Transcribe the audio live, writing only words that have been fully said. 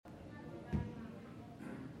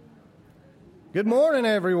Good morning,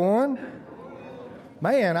 everyone.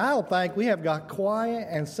 Man, I don't think we have got quiet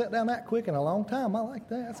and sat down that quick in a long time. I like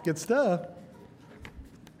that. That's good stuff.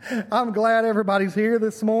 I'm glad everybody's here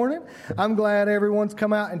this morning. I'm glad everyone's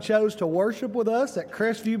come out and chose to worship with us at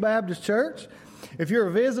Crestview Baptist Church. If you're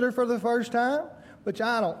a visitor for the first time, which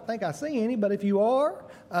I don't think I see any, but if you are,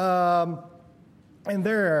 and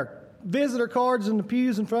there are visitor cards in the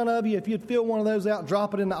pews in front of you, if you'd fill one of those out,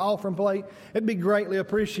 drop it in the offering plate, it'd be greatly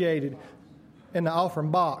appreciated. In the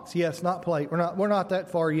offering box. Yes, not plate. We're not that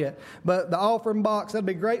far yet. But the offering box, that'd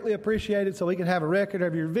be greatly appreciated so we can have a record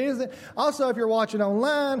of your visit. Also, if you're watching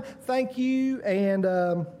online, thank you.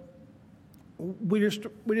 And we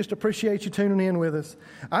just appreciate you tuning in with us.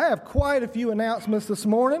 I have quite a few announcements this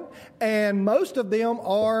morning, and most of them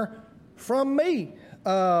are from me.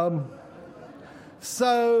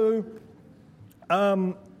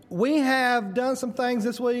 We have done some things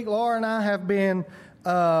this week. Laura and I have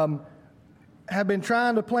been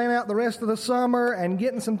trying to plan out the rest of the summer and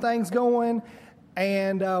getting some things going.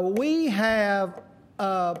 And we have,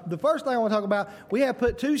 the first thing I want to talk about, we have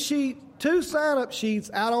put two sign-up sheets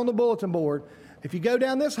out on the bulletin board. If you go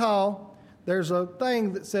down this hall, there's a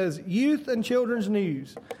thing that says Youth and Children's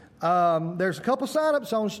News. There's a couple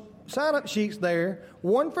sign-up sheets there,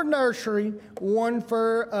 one for nursery, one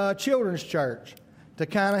for Children's Church, to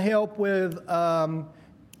kind of help with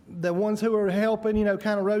the ones who are helping,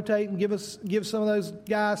 kind of rotate and give some of those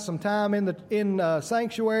guys some time in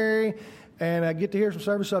sanctuary and get to hear some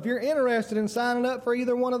service. So if you're interested in signing up for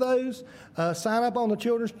either one of those, sign up on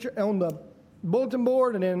the bulletin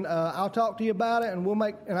board, and then I'll talk to you about it,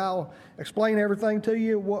 and I'll explain everything to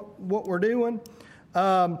you what we're doing.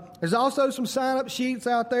 There's also some sign up sheets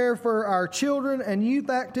out there for our children and youth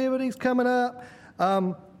activities coming up.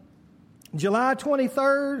 July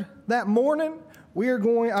 23rd, that morning,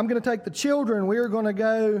 I'm going to take the children. We are going to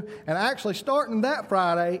go, and actually starting that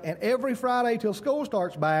Friday, and every Friday till school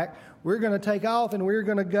starts back, we're going to take off and we're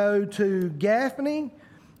going to go to Gaffney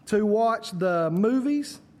to watch the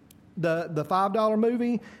movies, the $5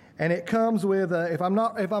 movie, and it comes with, if I'm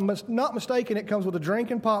not mistaken, it comes with a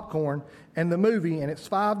drink and popcorn and the movie, and it's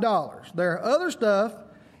 $5. There are other stuff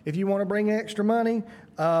if you want to bring extra money.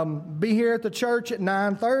 Be here at the church at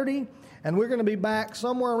 9:30. And we're going to be back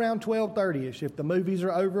somewhere around 12:30ish. If the movies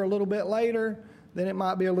are over a little bit later, then it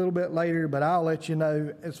might be a little bit later, but I'll let you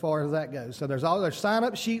know as far as that goes. So there's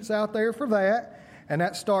sign-up sheets out there for that, and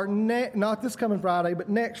that's starting not this coming Friday, but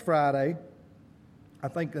next Friday. I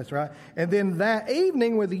think that's right. And then that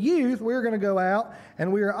evening with the youth, we're going to go out,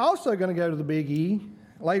 and we are also going to go to the Big E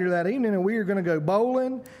later that evening, and we are going to go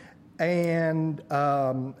bowling and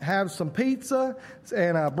have some pizza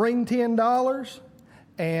and bring $10.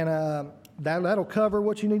 And that'll cover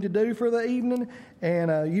what you need to do for the evening.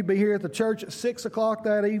 And you'll be here at the church at 6 o'clock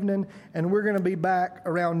that evening, and we're going to be back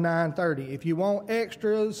around 9:30. If you want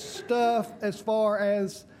extra stuff as far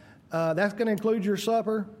as that's going to include your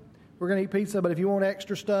supper, we're going to eat pizza. But if you want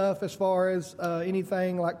extra stuff as far as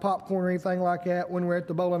anything like popcorn or anything like that, when we're at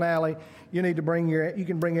the bowling alley, you need to you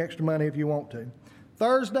can bring extra money if you want to.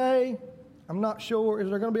 Thursday, I'm not sure.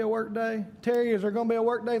 Is there going to be a work day? Terry, is there going to be a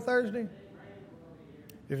work day Thursday?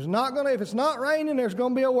 If it's not raining, there's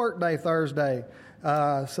going to be a work day Thursday.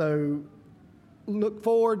 So look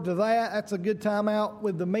forward to that. That's a good time out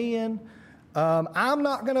with the men. I'm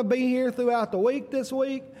not going to be here throughout the week this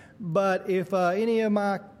week, but if any of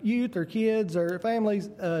my youth or kids or families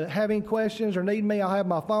have any questions or need me, I'll have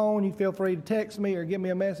my phone. You feel free to text me or give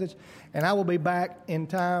me a message, and I will be back in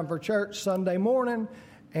time for church Sunday morning.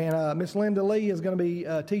 And Miss Linda Lee is going to be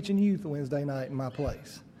teaching youth Wednesday night in my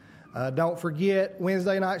place. Don't forget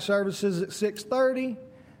Wednesday night services at 6:30,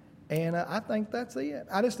 and I think that's it.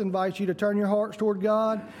 I just invite you to turn your hearts toward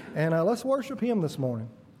God, and let's worship Him this morning.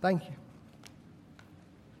 Thank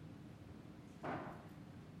you.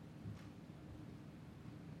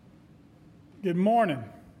 Good morning.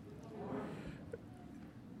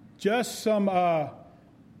 Just some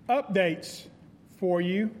updates for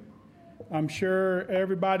you. I'm sure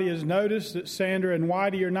everybody has noticed that Sandra and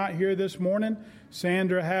Whitey are not here this morning.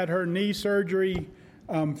 Sandra had her knee surgery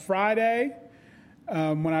Friday.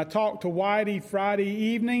 When I talked to Whitey Friday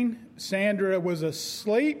evening, Sandra was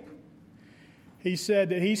asleep. He said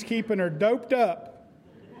that he's keeping her doped up.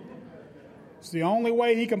 It's the only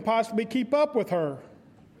way he can possibly keep up with her.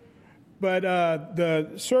 But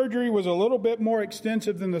the surgery was a little bit more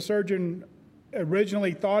extensive than the surgeon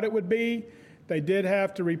originally thought it would be. They did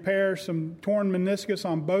have to repair some torn meniscus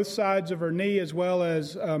on both sides of her knee, as well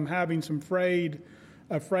as having some frayed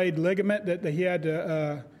ligament that he had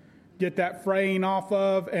to get that fraying off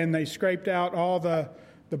of, and they scraped out all the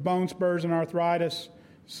bone spurs and arthritis.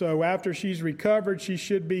 So after she's recovered, she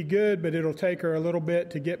should be good, but it'll take her a little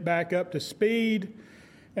bit to get back up to speed.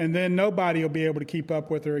 And then nobody will be able to keep up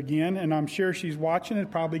with her again. And I'm sure she's watching and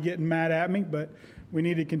probably getting mad at me, but we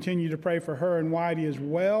need to continue to pray for her and Whitey as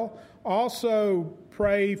well. Also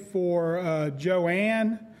pray for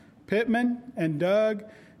Joanne Pittman and Doug.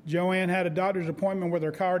 Joanne had a doctor's appointment with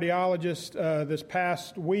her cardiologist this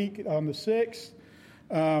past week on the 6th.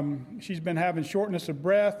 She's been having shortness of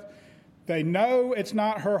breath. They know it's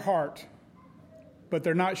not her heart, but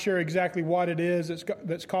they're not sure exactly what it is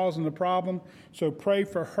that's causing the problem. So pray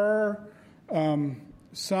for her.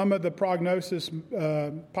 Some of the prognosis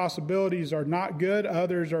possibilities are not good.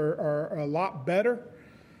 Others are a lot better.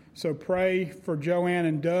 So pray for Joanne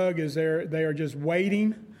and Doug as they are just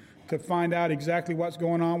waiting to find out exactly what's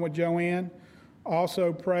going on with Joanne.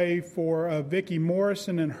 Also pray for Vicki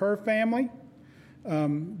Morrison and her family.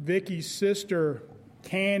 Vicki's sister,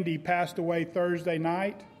 Candy, passed away Thursday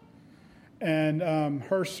night. And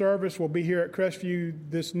her service will be here at Crestview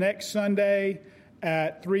this next Sunday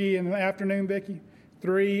at 3 in the afternoon, Vicki.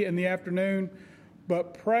 3 in the afternoon.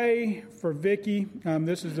 But pray for Vicki.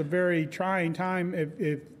 This is a very trying time.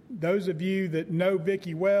 If those of you that know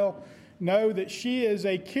Vicki well know that she is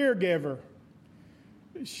a caregiver.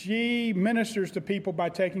 She ministers to people by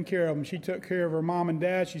taking care of them. She took care of her mom and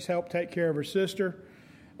dad. She's helped take care of her sister.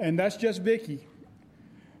 And that's just Vicki.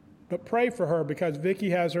 But pray for her because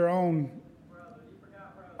Vicki has her own...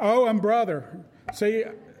 Oh, and brother. See,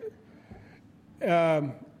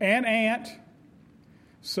 and aunt.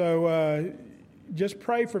 So just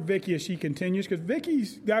pray for Vicki as she continues, because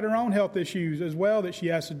Vicki's got her own health issues as well that she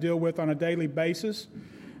has to deal with on a daily basis.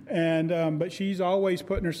 And but she's always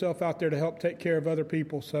putting herself out there to help take care of other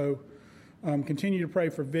people. So continue to pray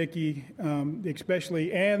for Vicki,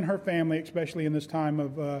 especially, and her family, especially in this time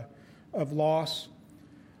of loss.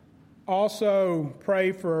 Also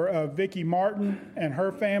pray for Vicki Martin and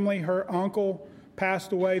her family. Her uncle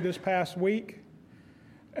passed away this past week.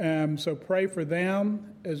 So pray for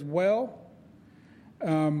them as well.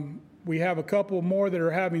 We have a couple more that are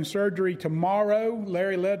having surgery tomorrow.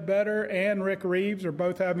 Larry Ledbetter and Rick Reeves are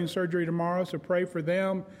both having surgery tomorrow, so pray for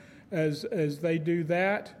them as they do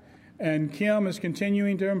that. And Kim is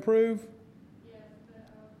continuing to improve. Yes, but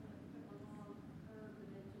her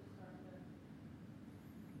dementia started to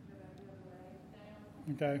go back the other way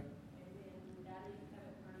now. Okay. And then Daddy's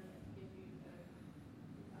having hernia issues, so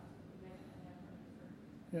she possibly may have hernia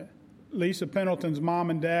surgery. Yeah. Lisa Pendleton's mom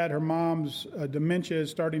and dad, her mom's dementia is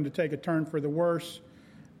starting to take a turn for the worse,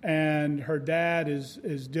 and her dad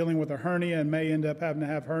is dealing with a hernia and may end up having to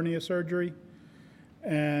have hernia surgery.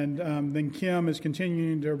 And then Kim is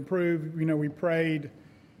continuing to improve. You know, we've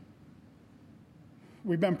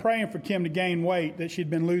been praying for Kim to gain weight, that she'd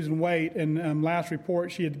been losing weight, and last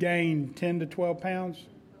report she had gained 10 to 12 pounds.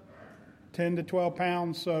 10 to 12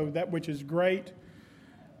 pounds, so that, which is great.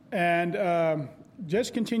 And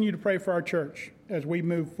just continue to pray for our church as we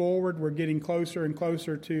move forward. We're getting closer and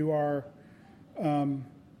closer to our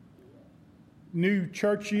new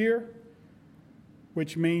church year,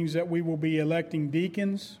 which means that we will be electing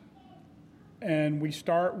deacons. And we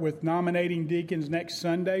start with nominating deacons next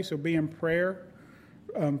Sunday, so be in prayer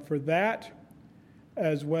for that,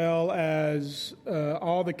 as well as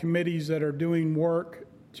all the committees that are doing work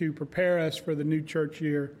to prepare us for the new church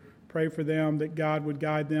year. Pray for them, that God would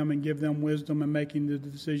guide them and give them wisdom in making the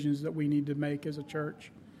decisions that we need to make as a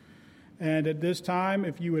church. And at this time,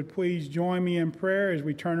 if you would please join me in prayer as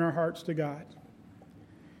we turn our hearts to God.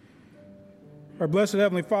 Our blessed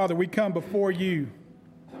Heavenly Father, we come before you.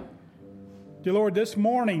 Dear Lord, this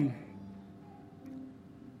morning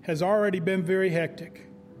has already been very hectic.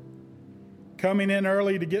 Coming in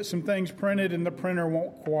early to get some things printed, and the printer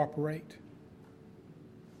won't cooperate.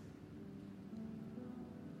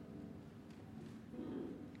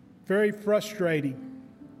 Very frustrating.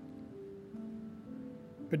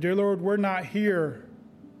 But dear Lord, we're not here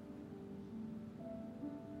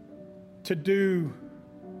to do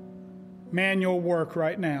manual work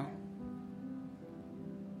right now.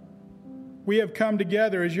 We have come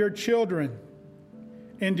together as your children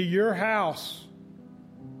into your house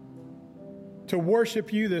to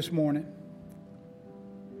worship you this morning.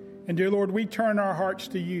 And dear Lord, we turn our hearts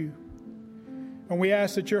to you. And we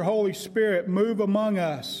ask that your Holy Spirit move among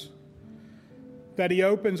us, that he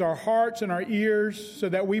opens our hearts and our ears so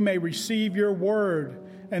that we may receive your word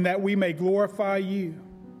and that we may glorify you.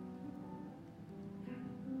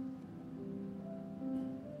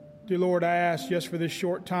 Dear Lord, I ask just for this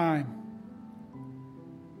short time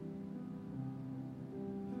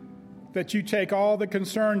that you take all the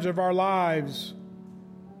concerns of our lives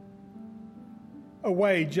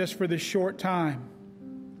away just for this short time.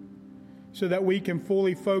 so that we can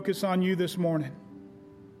fully focus on you this morning.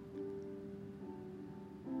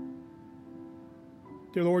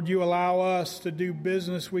 Dear Lord, you allow us to do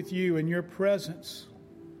business with you in your presence.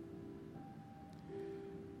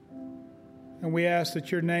 And we ask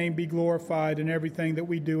that your name be glorified in everything that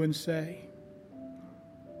we do and say.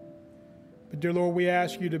 But dear Lord, we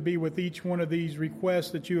ask you to be with each one of these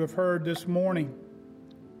requests that you have heard this morning.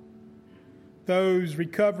 Those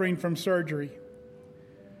recovering from surgery,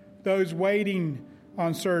 those waiting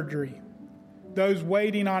on surgery, those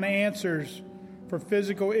waiting on answers for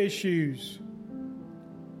physical issues,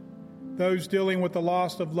 those dealing with the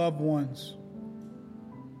loss of loved ones.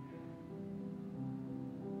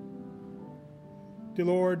 Dear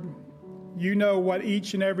Lord, you know what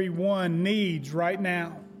each and every one needs right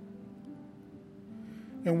now.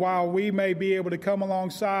 And while we may be able to come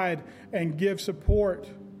alongside and give support,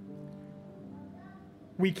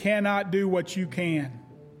 we cannot do what you can.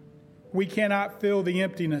 We cannot fill the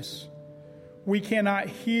emptiness. We cannot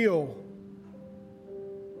heal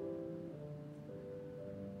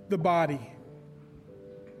the body.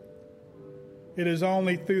 It is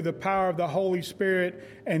only through the power of the Holy Spirit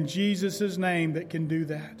and Jesus' name that can do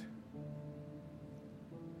that.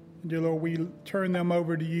 Dear Lord, we turn them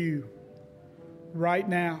over to you right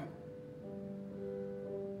now.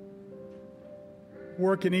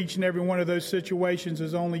 Work in each and every one of those situations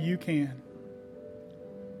as only you can.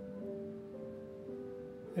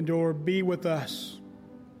 And Lord, be with us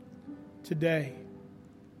today.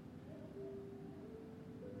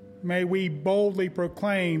 May we boldly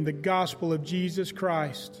proclaim the gospel of Jesus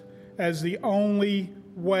Christ as the only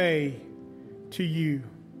way to you.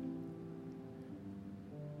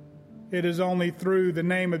 It is only through the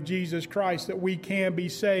name of Jesus Christ that we can be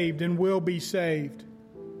saved and will be saved.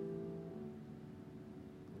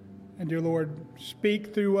 And dear Lord,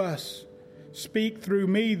 speak through us. Speak through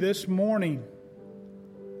me this morning.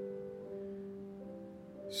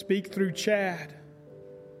 Speak through Chad.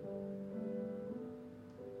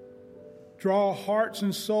 Draw hearts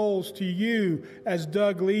and souls to you as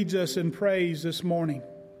Doug leads us in praise this morning.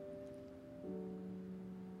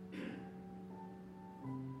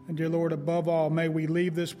 And dear Lord, above all, may we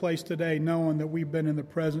leave this place today knowing that we've been in the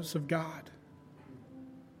presence of God.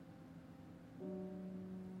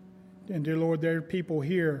 And dear Lord, there are people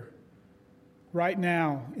here right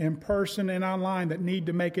now, in person and online, that need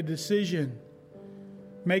to make a decision.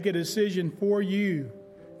 Make a decision for you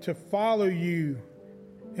to follow you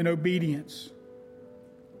in obedience.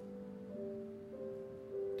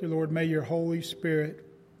 Dear Lord, may your Holy Spirit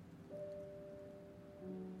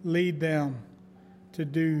lead them to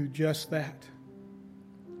do just that.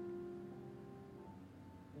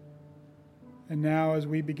 And now as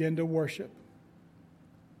we begin to worship,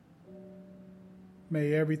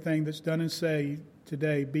 may everything that's done and said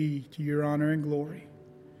today be to your honor and glory.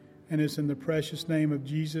 And it's in the precious name of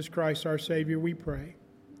Jesus Christ, our Savior, we pray.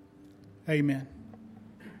 Amen.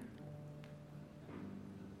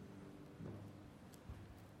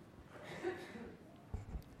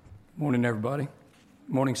 Morning, everybody.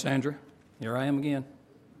 Morning, Sandra. Here I am again.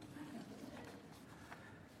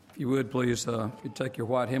 If you would, please, you'd take your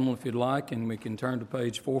white hymnal if you'd like, and we can turn to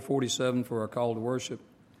page 447 for our call to worship,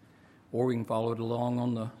 or we can follow it along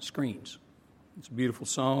on the screens. It's a beautiful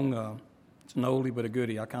song. It's an oldie but a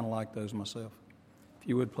goodie. I kind of like those myself. If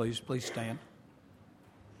you would, please stand.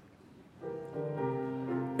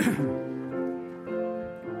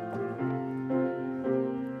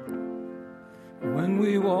 When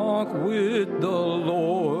we walk with the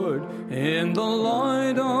Lord in the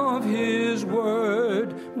light of His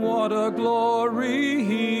word, what a glory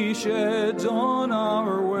He sheds on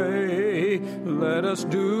our way. Let us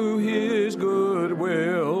do His good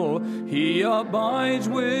will. He abides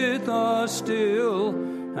with us still,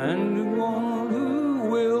 and one who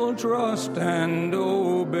will trust and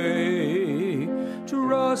obey.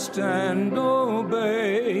 Trust and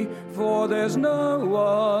obey, for there's no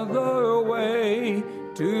other way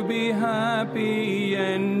to be happy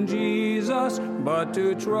in Jesus but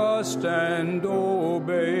to trust and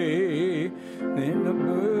obey. In the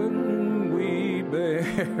burden we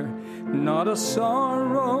bear, not a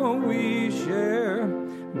sorrow we share,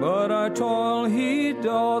 but our toil He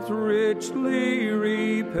doth richly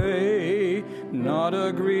repay. Not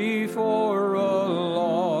a grief or a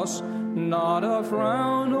loss, not a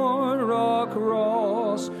frown or a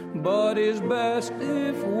cross, but is best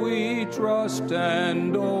if we trust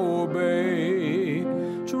and obey.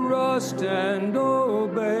 Trust and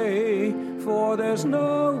obey, for there's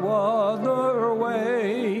no other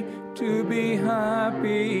way to be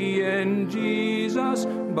happy in Jesus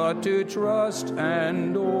but to trust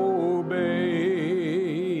and obey.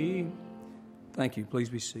 Thank you. Please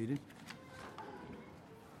be seated.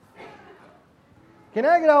 Can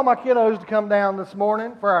I get all my kiddos to come down this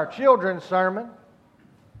morning for our children's sermon?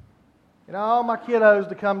 Get all my kiddos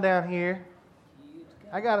to come down here.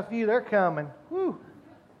 I got a few, they're coming. Whew.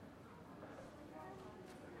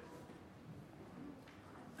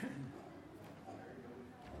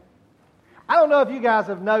 I don't know if you guys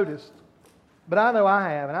have noticed, but I know I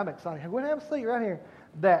have, and I'm excited. We're going to have a seat right here.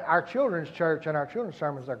 That our children's church and our children's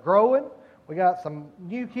sermons are growing. We got some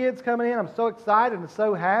new kids coming in. I'm so excited and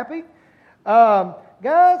so happy.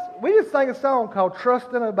 Guys, we just sang a song called Trust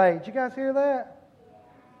and Obey. Did you guys hear that?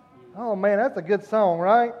 Oh, man, that's a good song,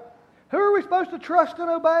 right? Who are we supposed to trust and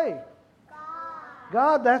obey?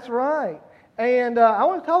 God, that's right. And I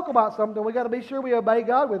want to talk about something we got to be sure we obey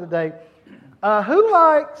God with today. Who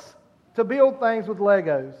likes to build things with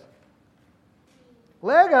Legos?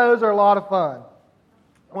 Legos are a lot of fun.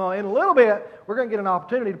 Well, in a little bit, we're going to get an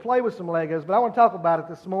opportunity to play with some Legos, but I want to talk about it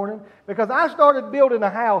this morning because I started building a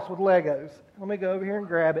house with Legos. Let me go over here and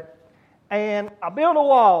grab it. And I built a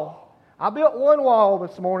wall. I built one wall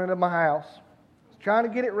this morning of my house. I was trying to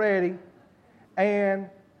get it ready. And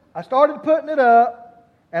I started putting it up,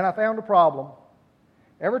 and I found a problem.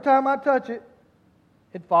 Every time I touch it,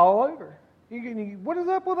 it'd fall over. What is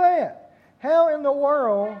up with that? How in the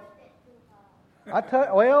world?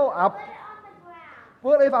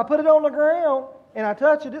 Well, if I put it on the ground and I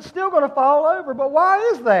touch it, it's still going to fall over. But why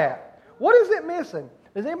is that? What is it missing?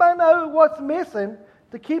 Does anybody know what's missing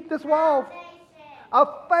to keep this wall? A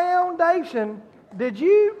foundation. Did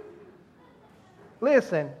you?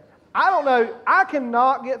 Listen, I don't know. I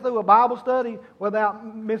cannot get through a Bible study without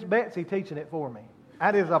Miss Betsy teaching it for me.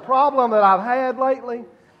 That is a problem that I've had lately.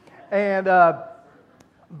 And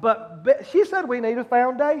but she said we need a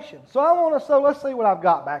foundation. So let's see what I've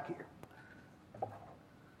got back here.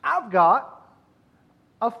 I've got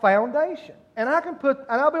a foundation. And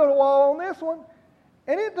I'll build a wall on this one,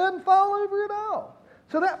 and it doesn't fall over at all.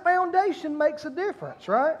 So that foundation makes a difference,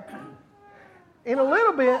 right? In a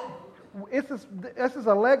little bit, this is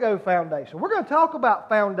a Lego foundation. We're going to talk about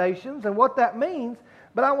foundations and what that means,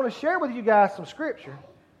 but I want to share with you guys some scripture.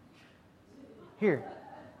 Here,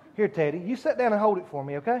 Teddy, you sit down and hold it for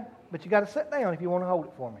me, okay? But you got to sit down if you want to hold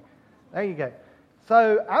it for me. There you go.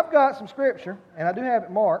 So I've got some scripture, and I do have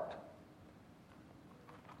it marked.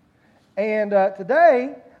 And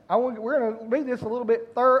today, we're going to read this a little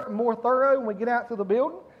bit more thorough when we get out to the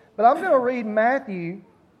building. But I'm going to read Matthew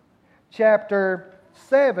chapter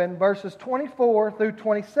 7, verses 24 through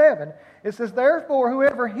 27. It says, "Therefore,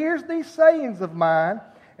 whoever hears these sayings of mine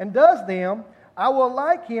and does them, I will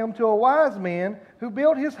like him to a wise man who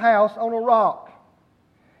built his house on a rock.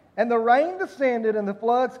 And the rain descended, and the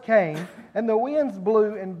floods came, and the winds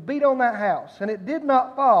blew and beat on that house. And it did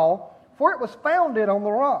not fall, for it was founded on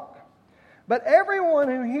the rock. But everyone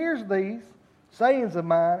who hears these sayings of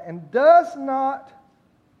mine and does not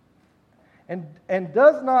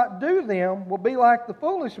do them will be like the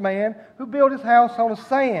foolish man who built his house on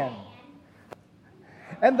sand.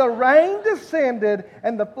 And the rain descended,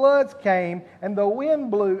 and the floods came, and the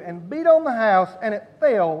wind blew and beat on the house, and it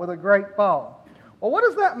fell with a great fall." Well, what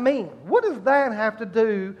does that mean? What does that have to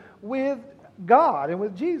do with God and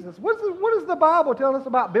with Jesus? What does the Bible tell us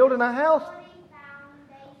about building a house?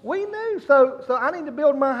 We knew. So I need to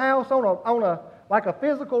build my house on a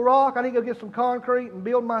physical rock. I need to go get some concrete and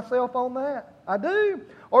build myself on that. I do.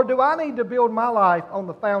 Or do I need to build my life on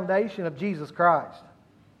the foundation of Jesus Christ?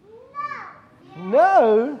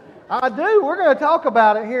 No, I do. We're going to talk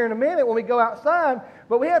about it here in a minute when we go outside.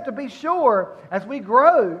 But we have to be sure as we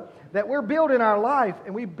grow that we're building our life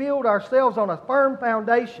and we build ourselves on a firm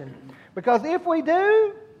foundation. Because if we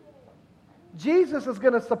do,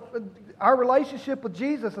 our relationship with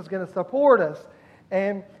Jesus is going to support us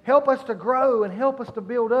and help us to grow and help us to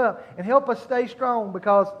build up and help us stay strong,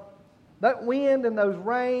 because that wind and those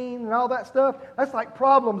rain and all that stuff, that's like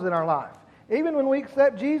problems in our life. Even when we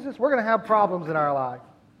accept Jesus, we're going to have problems in our life.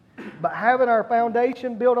 But having our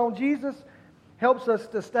foundation built on Jesus helps us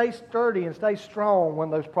to stay sturdy and stay strong when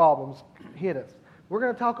those problems hit us. We're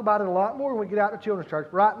going to talk about it a lot more when we get out to Children's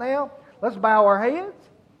Church. Right now, let's bow our heads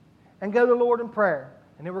and go to the Lord in prayer.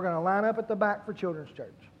 And then we're going to line up at the back for Children's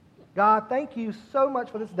Church. God, thank you so much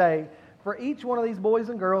for this day, for each one of these boys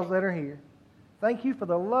and girls that are here. Thank you for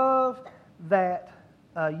the love that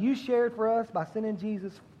you shared for us by sending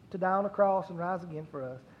Jesus to die on the cross and rise again for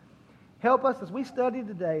us. Help us as we study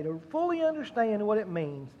today to fully understand what it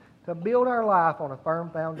means to build our life on a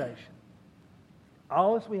firm foundation.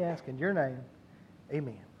 All this we ask in your name.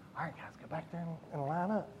 Amen. All right, guys, go back there and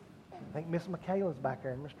line up. I think Miss Michaela's back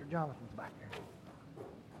there and Mr. Jonathan's back there.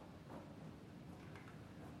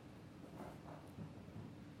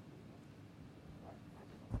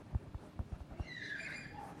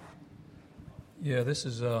 Yeah, this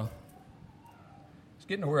is it's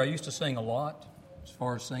getting to where I used to sing a lot, as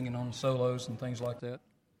far as singing on solos and things like that,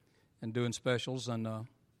 and doing specials. And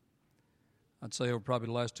I'd say over probably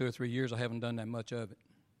the last 2 or 3 years, I haven't done that much of it.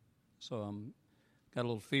 So I'm got a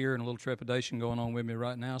little fear and a little trepidation going on with me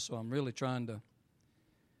right now. So I'm really trying to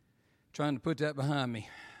put that behind me.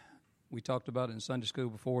 We talked about it in Sunday school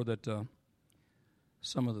before that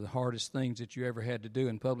some of the hardest things that you ever had to do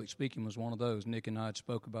in public speaking was one of those. Nick and I had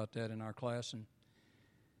spoke about that in our class,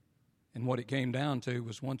 and what it came down to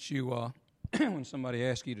was once you, when somebody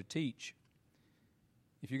asks you to teach,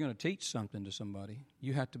 if you're going to teach something to somebody,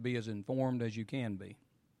 you have to be as informed as you can be.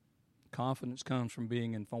 Confidence comes from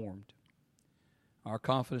being informed. Our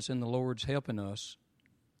confidence in the Lord's helping us.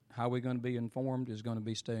 How we're going to be informed is going to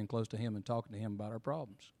be staying close to Him and talking to Him about our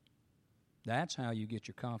problems. That's how you get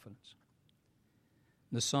your confidence.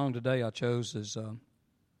 This song today I chose is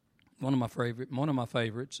one of my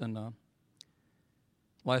favorites, and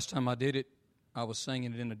last time I did it, I was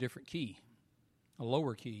singing it in a different key, a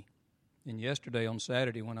lower key. And yesterday on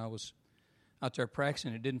Saturday when I was out there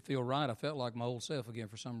practicing, it didn't feel right. I felt like my old self again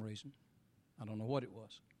for some reason. I don't know what it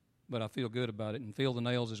was, but I feel good about it. And Feel the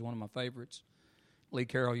Nails is one of my favorites. Lee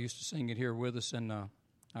Carroll used to sing it here with us, and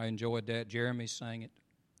I enjoyed that. Jeremy sang it,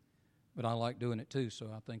 but I like doing it too,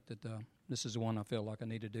 so I think that this is the one I feel like I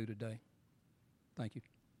need to do today. Thank you.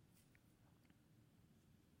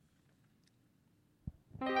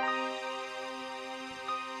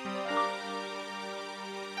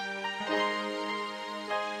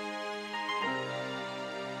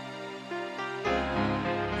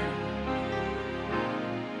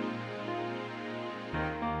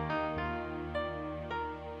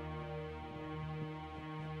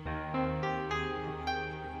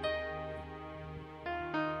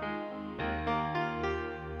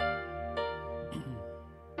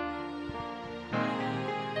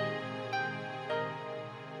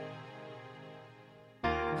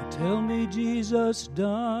 Tell me Jesus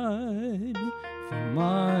died for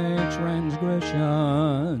my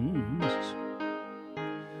transgressions,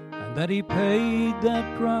 and that He paid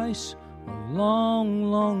that price a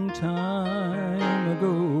long, long time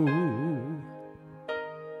ago,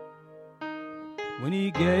 when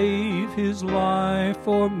He gave His life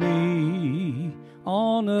for me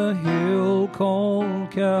on a hill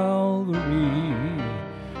called Calvary.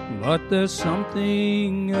 But there's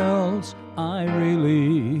something else I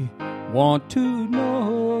really want to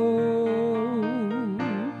know.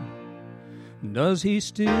 Does He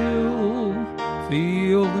still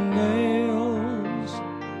feel the nails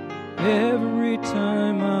every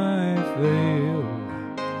time I fail?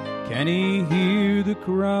 Can He hear the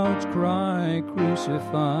crowds cry,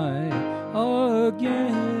 crucify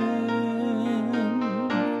again?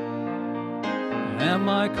 Am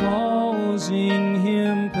I causing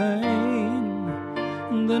Him pain?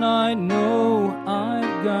 Then I know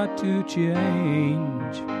I've got to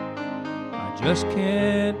change. I just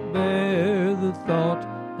can't bear the thought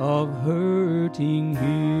of hurting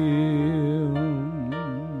Him.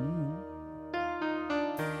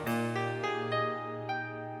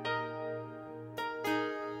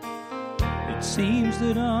 It seems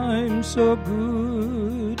that I'm so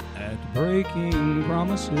good at breaking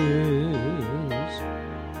promises,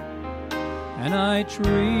 and I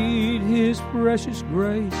treat His precious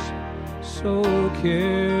grace so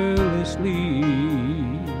carelessly.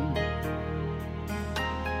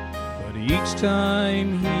 But each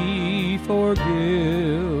time He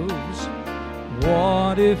forgives,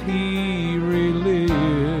 what if He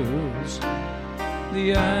relives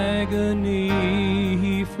the agony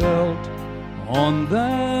He felt on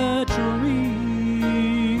that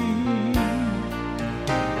tree?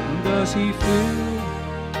 Does He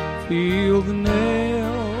feel the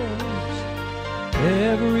nails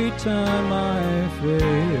every time I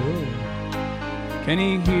fail? Can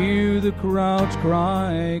He hear the crowds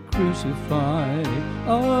cry, crucify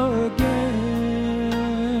again?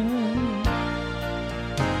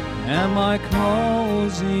 Am I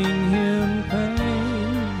causing Him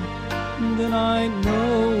pain? Then I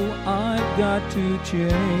know I've got to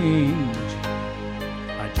change.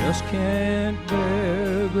 I just can't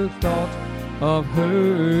bear the thought of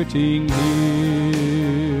hurting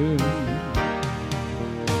Him.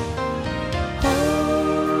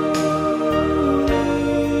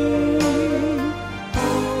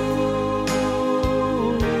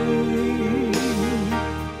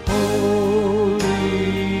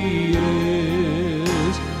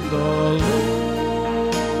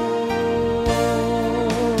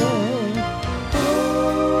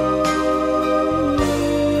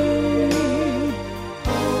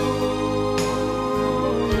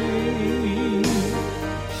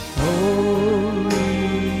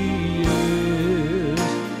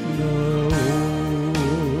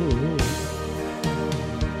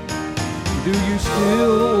 Do you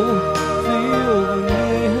still feel the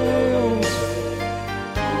nails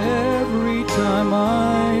every time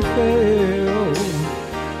I fail?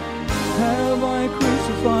 Have I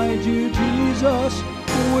crucified you, Jesus,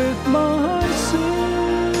 with my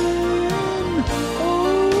sin?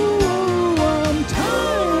 Oh, I'm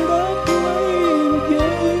tired of playing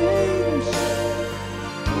games.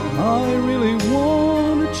 I really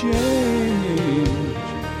want to change.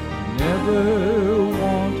 Never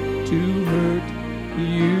want to hurt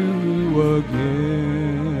you again.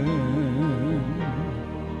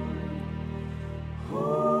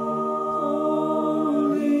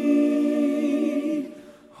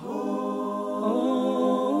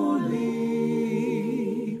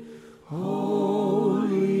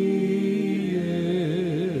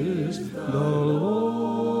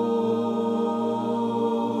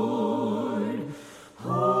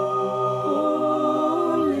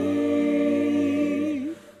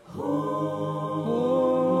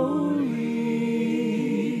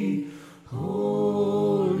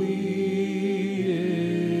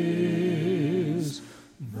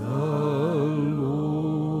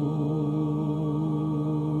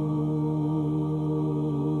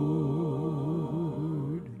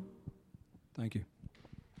 Thank you.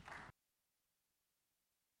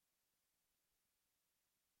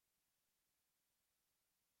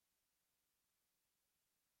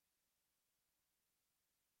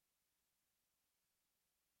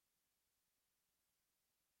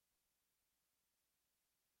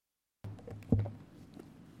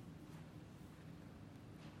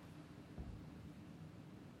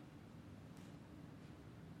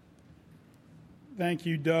 Thank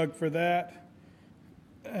you, Doug, for that.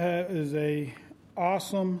 That is an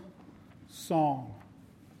awesome song.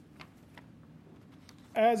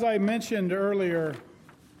 As I mentioned earlier,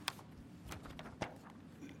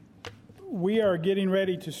 we are getting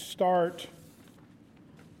ready to start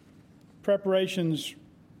preparations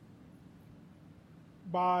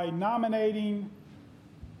by nominating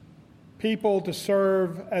people to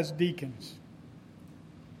serve as deacons.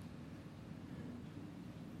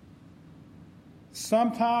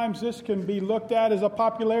 Sometimes this can be looked at as a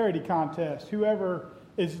popularity contest, whoever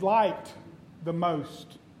is liked the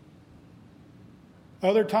most.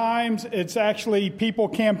 Other times it's actually people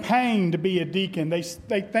campaign to be a deacon. They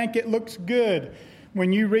think it looks good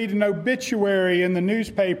when you read an obituary in the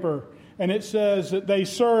newspaper and it says that they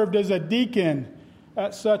served as a deacon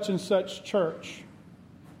at such and such church.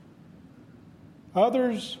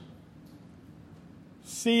 Others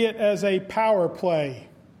see it as a power play,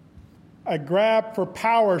 a grab for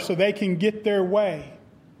power so they can get their way.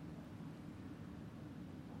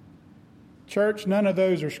 Church, none of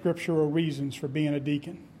those are scriptural reasons for being a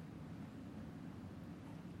deacon.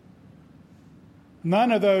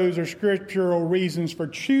 None of those are scriptural reasons for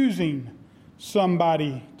choosing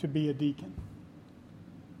somebody to be a deacon.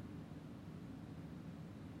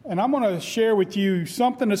 And I'm going to share with you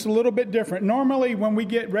something that's a little bit different. Normally, when we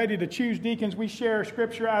get ready to choose deacons, we share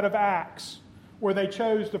scripture out of Acts, where they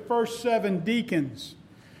chose the first 7 deacons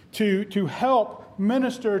to help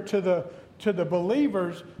minister to the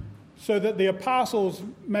believers so that the apostles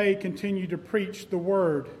may continue to preach the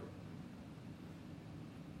word.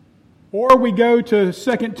 Or we go to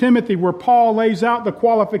 2 Timothy, where Paul lays out the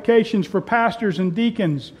qualifications for pastors and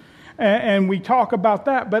deacons, and we talk about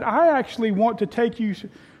that. But I actually want to take you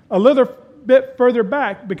a little bit further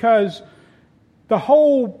back, because the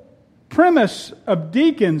whole premise of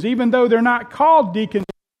deacons, even though they're not called deacons,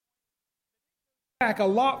 back a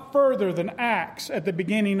lot further than Acts at the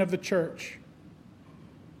beginning of the church.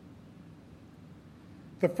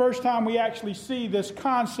 The first time we actually see this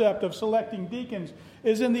concept of selecting deacons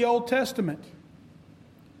is in the Old Testament.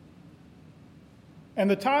 And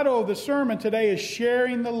the title of the sermon today is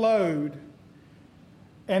Sharing the Load.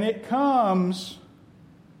 And it comes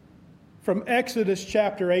from Exodus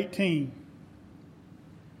chapter 18.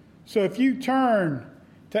 So if you turn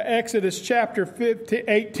to Exodus chapter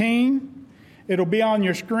 18, it'll be on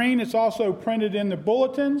your screen. It's also printed in the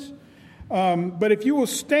bulletins. But if you will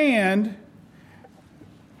stand,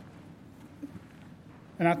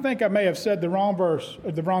 and I think I may have said the wrong verse,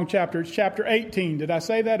 or the wrong chapter. It's chapter 18. Did I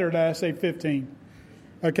say that, or did I say 15?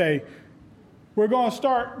 Okay. We're going to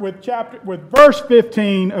start with verse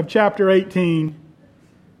 15 of chapter 18.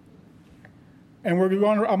 And I'm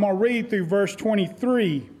going to read through verse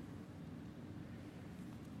 23.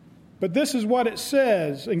 But this is what it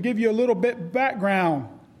says, and give you a little bit background.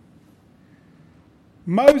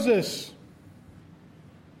 Moses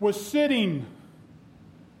was sitting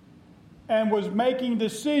and was making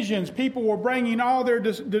decisions. People were bringing all their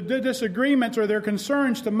disagreements or their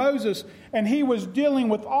concerns to Moses, and he was dealing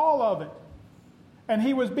with all of it. And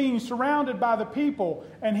he was being surrounded by the people,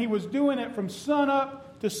 and he was doing it from sun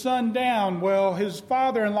up to sundown. Well, his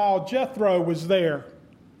father-in-law, Jethro, was there.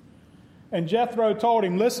 And Jethro told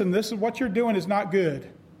him, listen, this is what you're doing is not good.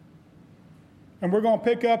 And we're going to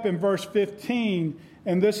pick up in verse 15,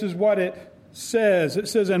 and this is what it says. It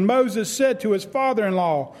says, and Moses said to his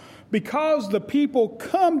father-in-law, because the people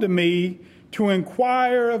come to me to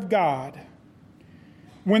inquire of God.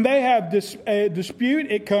 When they have a dispute,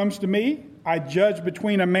 it comes to me. I judge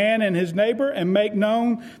between a man and his neighbor and make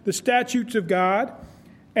known the statutes of God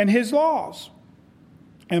and his laws.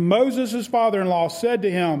 And Moses, his father-in-law, said to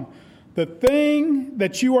him, the thing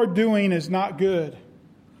that you are doing is not good.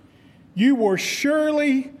 You will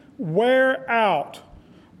surely wear out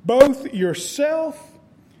both yourself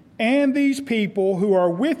and these people who are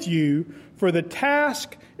with you, for the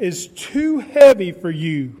task is too heavy for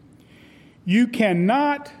you. You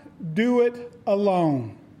cannot do it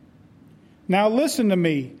alone. Now listen to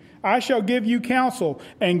me. I shall give you counsel,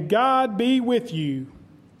 and God be with you.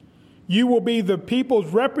 You will be the people's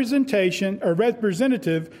representative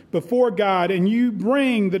before God, and you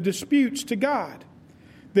bring the disputes to God.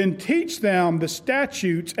 Then teach them the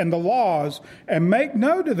statutes and the laws, and make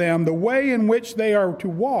known to them the way in which they are to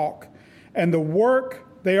walk, and the work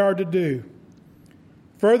they are to do.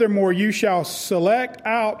 Furthermore, you shall select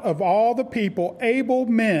out of all the people able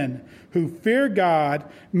men who fear God,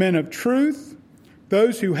 men of truth,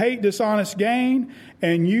 those who hate dishonest gain,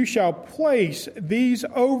 and you shall place these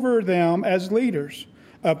over them as leaders,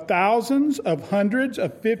 of thousands, of hundreds,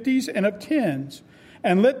 of fifties, and of tens.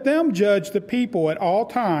 And let them judge the people at all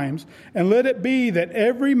times, and let it be that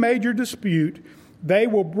every major dispute they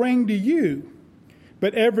will bring to you,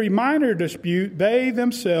 but every minor dispute they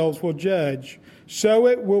themselves will judge. So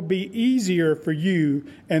it will be easier for you,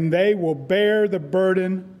 and they will bear the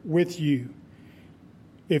burden with you.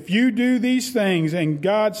 If you do these things, and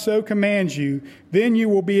God so commands you, then you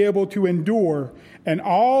will be able to endure, and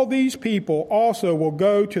all these people also will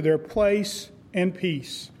go to their place in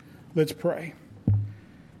peace. Let's pray.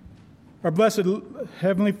 Our blessed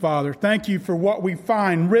Heavenly Father, thank you for what we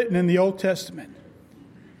find written in the Old Testament.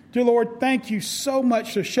 Dear Lord, thank you so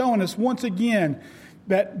much for showing us once again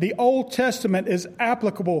that the Old Testament is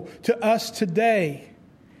applicable to us today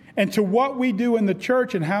and to what we do in the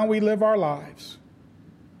church and how we live our lives.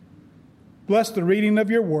 Bless the reading of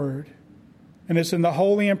your word, and it's in the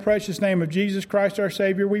holy and precious name of Jesus Christ our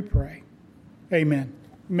Savior we pray. Amen.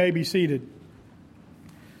 You may be seated.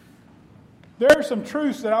 There are some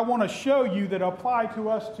truths that I want to show you that apply to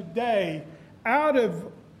us today out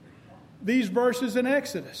of these verses in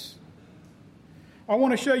Exodus. I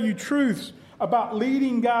want to show you truths about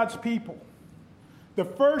leading God's people. The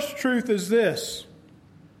first truth is this: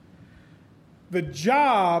 the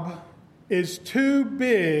job is too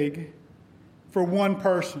big for one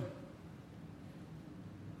person.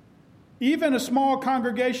 Even a small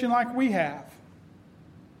congregation like we have.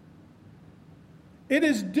 It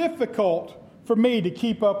is difficult for me to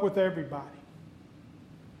keep up with everybody.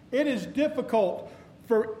 It is difficult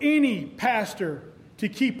for any pastor to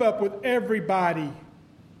keep up with everybody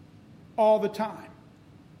all the time.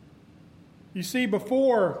 You see,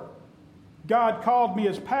 before God called me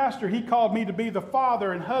as pastor, He called me to be the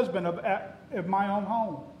father and husband of my own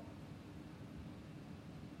home.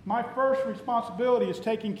 My first responsibility is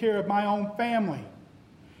taking care of my own family,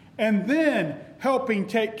 and then helping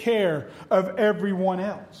take care of everyone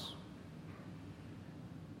else.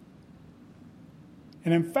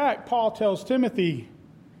 And in fact, Paul tells Timothy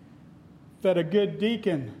that a good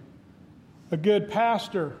deacon, a good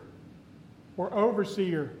pastor, or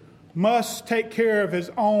overseer must take care of his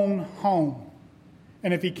own home.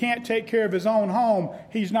 And if he can't take care of his own home,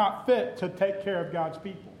 he's not fit to take care of God's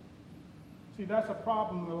people. See, that's a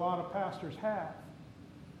problem that a lot of pastors have.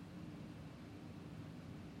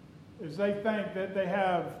 Is they think that they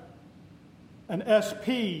have an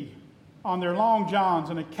SP on their long johns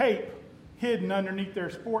and a cape hidden underneath their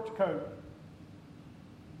sports coat.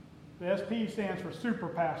 The SP stands for super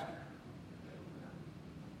pastor.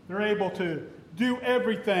 They're able to do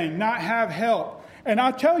everything, not have help. And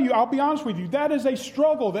I tell you, I'll be honest with you, that is a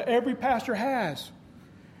struggle that every pastor has.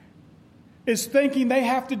 Is thinking they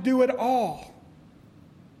have to do it all.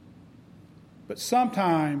 But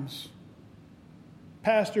sometimes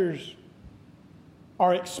pastors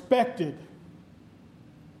are expected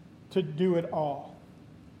to do it all.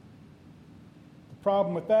 The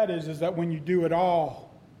problem with that is that when you do it all,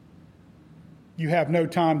 you have no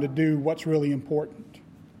time to do what's really important.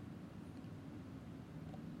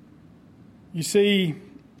 You see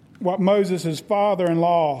what Moses'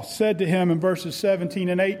 father-in-law said to him in verses 17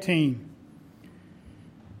 and 18.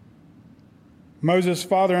 Moses'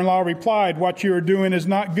 father-in-law replied, "What you are doing is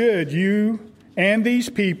not good. You and these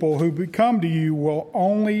people who come to you will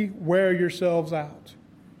only wear yourselves out.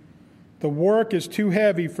 The work is too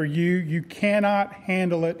heavy for you. You cannot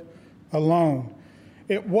handle it alone."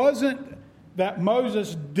 It wasn't that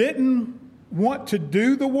Moses didn't want to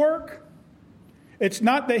do the work. It's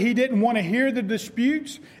not that he didn't want to hear the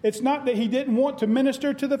disputes. It's not that he didn't want to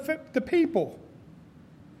minister to the people.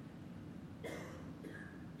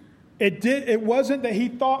 It wasn't that he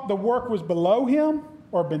thought the work was below him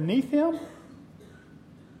or beneath him.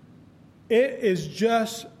 It is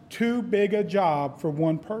just too big a job for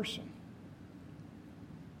one person.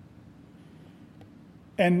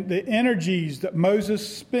 And the energies that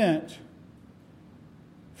Moses spent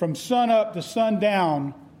from sun up to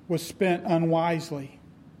sundown was spent unwisely.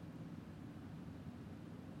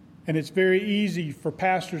 And it's very easy for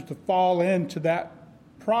pastors to fall into that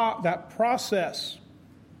process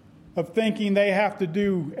of thinking they have to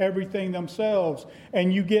do everything themselves.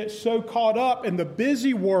 And you get so caught up in the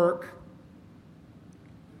busy work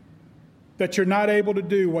that you're not able to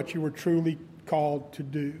do what you were truly called to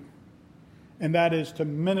do. And that is to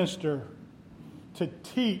minister, to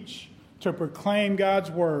teach, to proclaim God's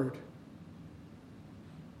word.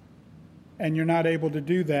 And you're not able to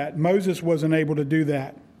do that. Moses wasn't able to do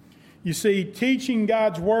that. You see, teaching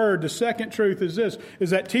God's word, the second truth is this, is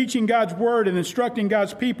that teaching God's word and instructing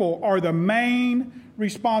God's people are the main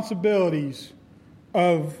responsibilities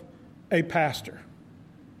of a pastor.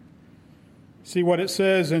 See what it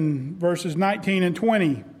says in verses 19 and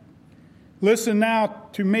 20. "Listen now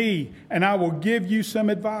to me, and I will give you some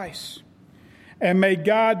advice. And may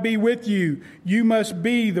God be with you. You must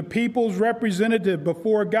be the people's representative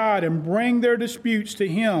before God and bring their disputes to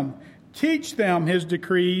Him. Teach them His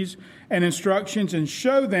decrees and instructions and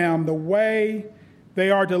show them the way they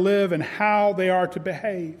are to live and how they are to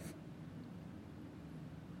behave."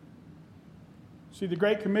 See, the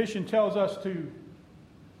Great Commission tells us to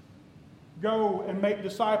go and make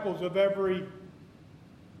disciples of every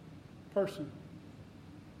person.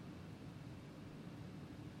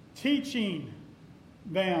 Teaching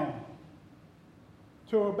them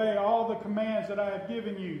to obey all the commands that I have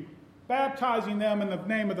given you. Baptizing them in the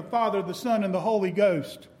name of the Father, the Son, and the Holy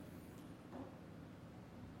Ghost.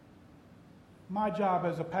 My job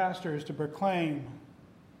as a pastor is to proclaim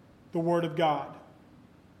the Word of God.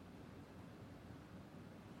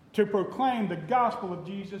 To proclaim the gospel of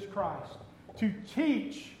Jesus Christ. To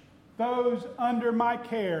teach those under my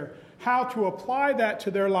care how to apply that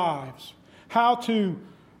to their lives. How to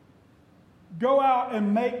go out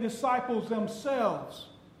and make disciples themselves.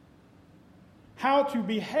 How to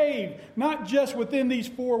behave, not just within these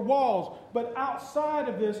four walls, but outside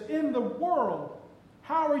of this, in the world.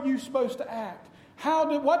 How are you supposed to act?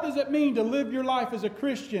 What does it mean to live your life as a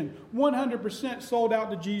Christian, 100% sold out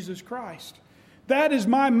to Jesus Christ? That is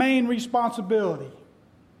my main responsibility.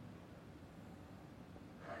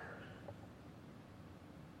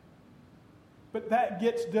 But that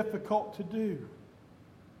gets difficult to do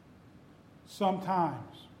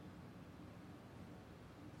sometimes.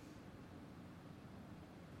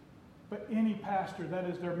 But any pastor, that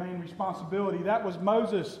is their main responsibility. That was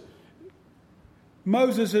Moses'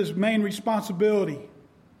 main responsibility.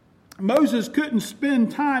 Moses couldn't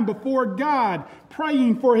spend time before God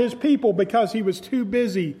praying for his people because he was too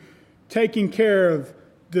busy taking care of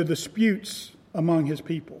the disputes among his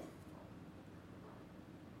people.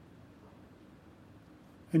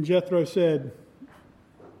 And Jethro said,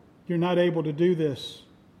 "You're not able to do this.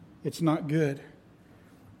 It's not good."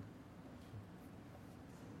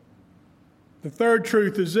 The third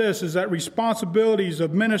truth is this, is that responsibilities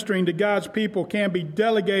of ministering to God's people can be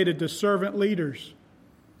delegated to servant leaders.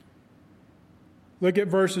 Look at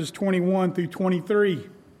verses 21 through 23.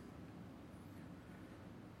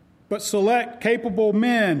 "But select capable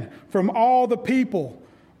men from all the people,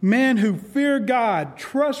 men who fear God,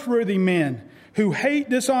 trustworthy men, who hate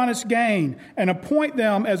dishonest gain, and appoint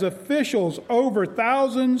them as officials over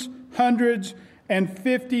thousands, hundreds, and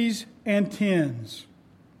fifties, and tens."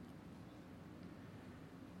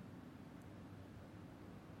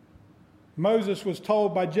 Moses was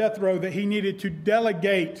told by Jethro that he needed to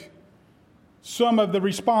delegate some of the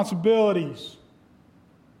responsibilities,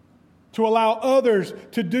 to allow others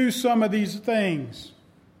to do some of these things.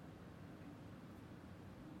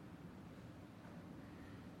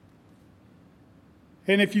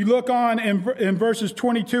 And if you look on in verses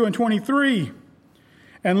 22 and 23,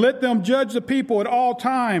 "And let them judge the people at all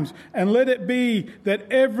times, and let it be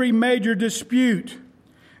that every major dispute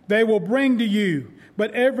they will bring to you,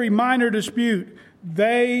 but every minor dispute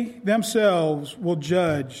they themselves will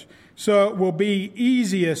judge. So it will be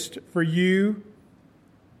easiest for you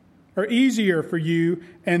or easier for you,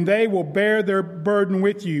 and they will bear their burden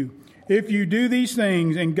with you. If you do these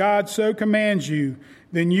things and God so commands you,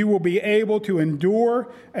 then you will be able to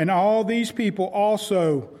endure, and all these people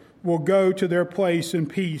also will go to their place in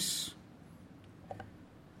peace.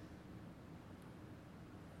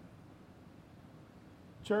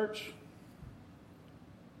 Church,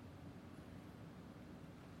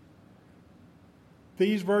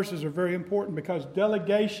 these verses are very important because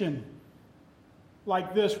delegation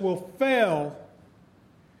like this will fail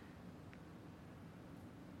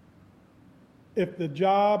if the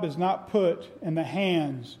job is not put in the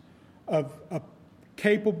hands of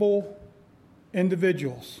capable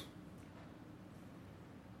individuals,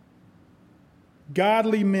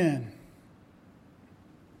 godly men,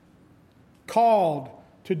 called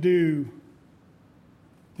to do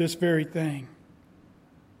this very thing.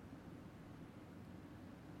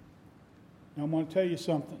 Now, I'm going to tell you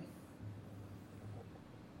something.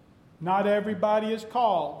 Not everybody is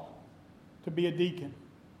called to be a deacon.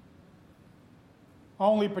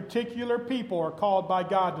 Only particular people are called by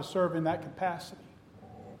God to serve in that capacity.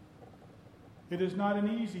 It is not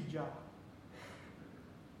an easy job.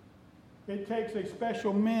 It takes a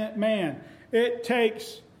special man. It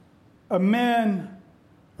takes a men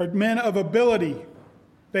of ability.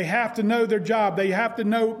 They have to know their job. They have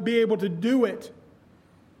to be able to do it.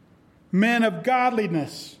 Men of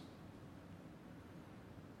godliness.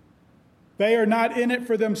 They are not in it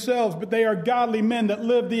for themselves, but they are godly men that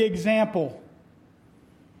live the example.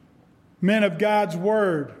 Men of God's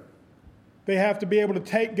word. They have to be able to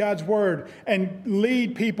take God's word and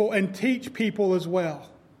lead people and teach people as well.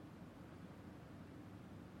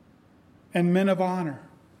 And men of honor.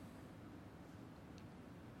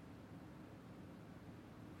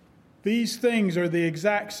 These things are the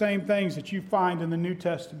exact same things that you find in the New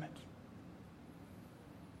Testament.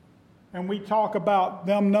 And we talk about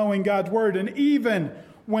them knowing God's word. And even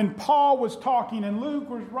when Paul was talking and Luke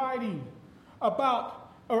was writing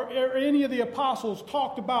about, or any of the apostles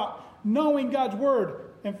talked about knowing God's word.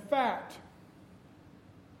 In fact,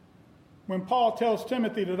 when Paul tells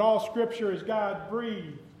Timothy that all Scripture is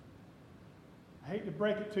God-breathed, I hate to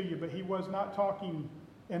break it to you, but he was not talking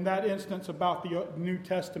in that instance about the New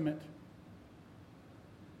Testament.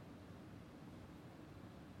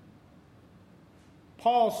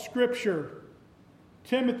 Paul's Scripture,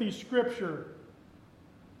 Timothy's Scripture,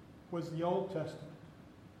 was the Old Testament.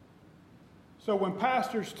 So when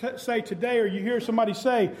pastors say today, or you hear somebody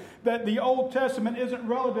say that the Old Testament isn't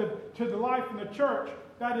relative to the life in the church,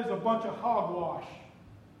 that is a bunch of hogwash.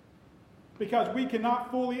 Because we cannot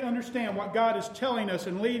fully understand what God is telling us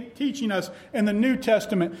and teaching us in the New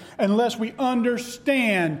Testament unless we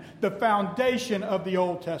understand the foundation of the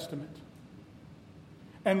Old Testament.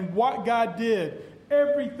 And what God did,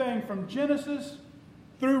 everything from Genesis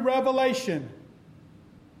through Revelation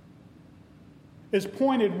is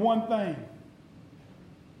pointed one thing.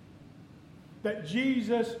 That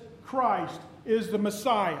Jesus Christ is the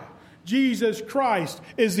Messiah. Jesus Christ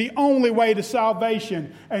is the only way to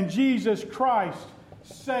salvation. And Jesus Christ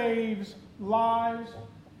saves lives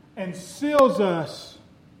and seals us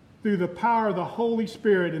through the power of the Holy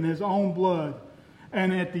Spirit in His own blood.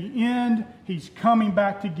 And at the end, He's coming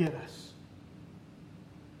back to get us.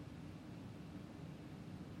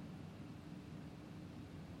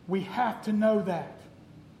 We have to know that.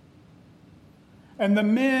 And the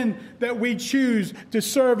men that we choose to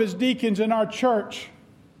serve as deacons in our church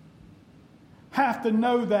have to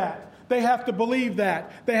know that. They have to believe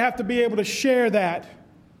that. They have to be able to share that.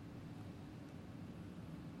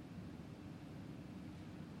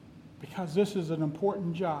 Because this is an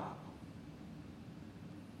important job.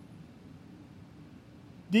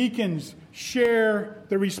 Deacons share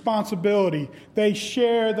the responsibility. They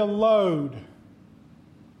share the load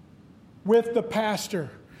with the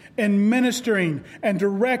pastor in ministering and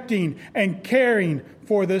directing and caring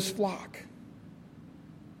for this flock.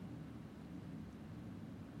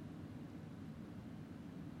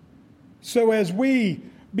 So as we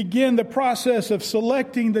begin the process of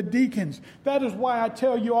selecting the deacons, that is why I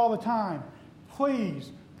tell you all the time,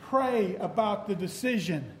 please pray about the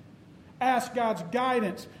decision. Ask God's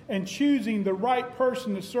guidance in choosing the right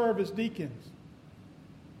person to serve as deacons.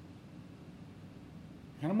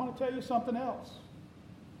 And I'm going to tell you something else.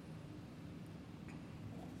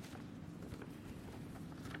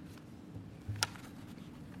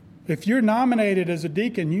 If you're nominated as a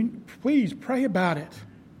deacon, please pray about it.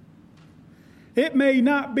 It may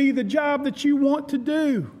not be the job that you want to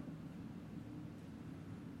do.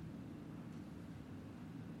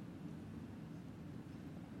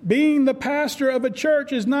 Being the pastor of a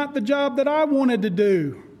church is not the job that I wanted to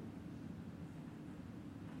do.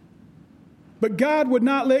 But God would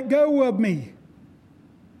not let go of me.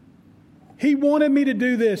 He wanted me to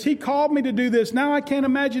do this. He called me to do this. Now I can't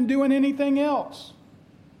imagine doing anything else.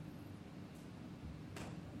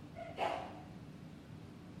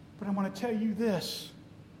 But I want to tell you this,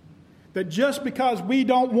 that just because we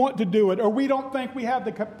don't want to do it or we don't think we have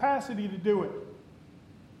the capacity to do it,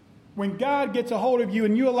 when God gets a hold of you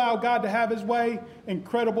and you allow God to have His way,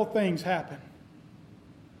 incredible things happen.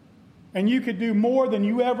 And you could do more than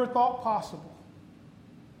you ever thought possible.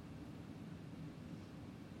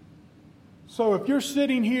 So if you're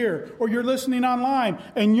sitting here or you're listening online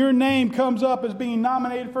and your name comes up as being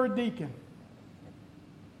nominated for a deacon,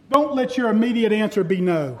 don't let your immediate answer be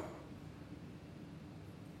no.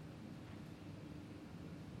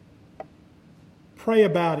 Pray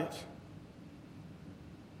about it.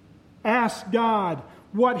 Ask God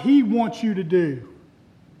what He wants you to do.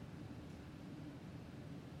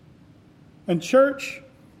 And church,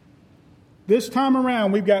 this time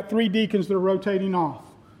around we've got 3 deacons that are rotating off.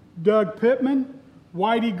 Doug Pittman,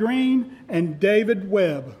 Whitey Green, and David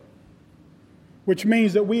Webb. Which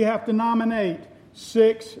means that we have to nominate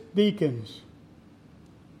 6 deacons.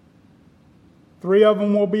 3 of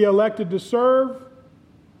them will be elected to serve.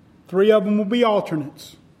 3 of them will be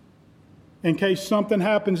alternates. In case something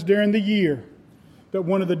happens during the year that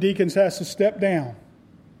one of the deacons has to step down.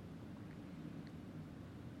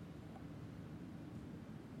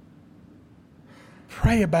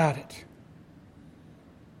 Pray about it.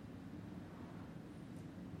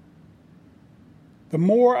 The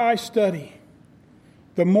more I study,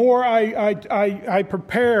 the more I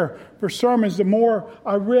prepare for sermons, the more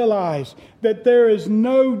I realize that there is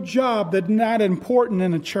no job that's not important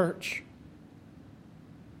in a church.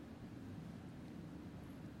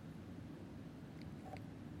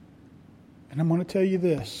 And I'm going to tell you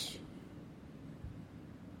this.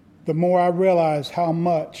 The more I realize how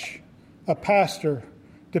much a pastor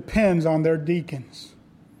depends on their deacons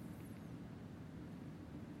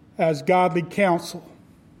as godly counsel.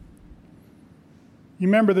 You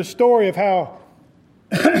remember the story of how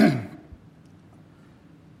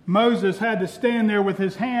Moses had to stand there with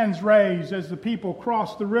his hands raised as the people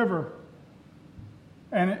crossed the river.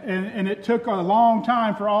 And it took a long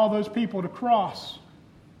time for all those people to cross.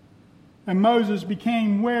 And Moses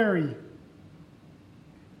became weary.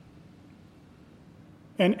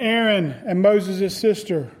 And Aaron and Moses'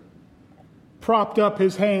 sister propped up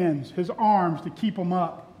his hands, his arms, to keep him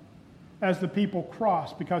up as the people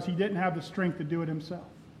crossed because he didn't have the strength to do it himself.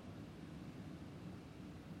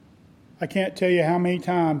 I can't tell you how many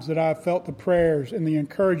times that I've felt the prayers and the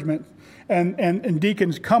encouragement and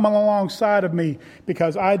deacons coming alongside of me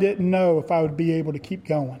because I didn't know if I would be able to keep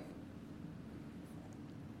going.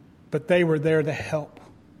 But they were there to help.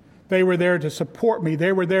 They were there to support me.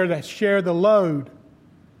 They were there to share the load.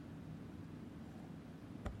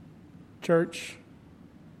 Church,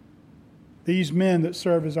 these men that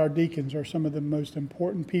serve as our deacons are some of the most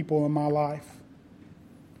important people in my life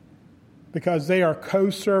because they are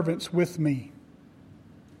co-servants with me.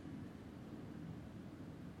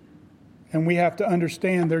 And we have to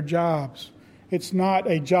understand their jobs. It's not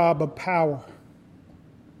a job of power.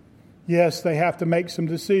 Yes, they have to make some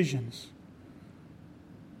decisions.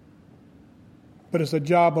 But it's a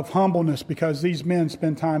job of humbleness because these men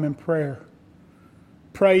spend time in prayer,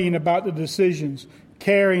 praying about the decisions,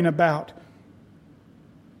 caring about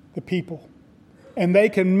the people. And they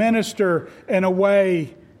can minister in a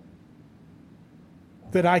way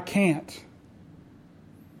that I can't.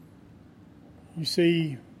 You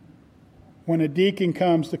see, when a deacon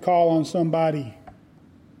comes to call on somebody,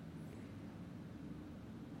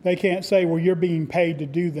 they can't say, well, you're being paid to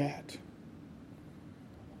do that.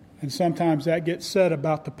 And sometimes that gets said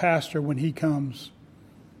about the pastor when he comes.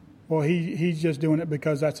 Well, he's just doing it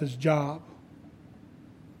because that's his job.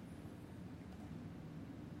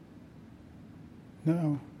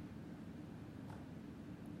 No.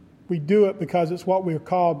 We do it because it's what we're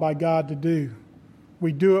called by God to do.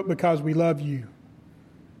 We do it because we love you.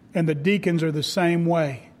 And the deacons are the same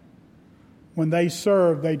way. When they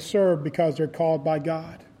serve because they're called by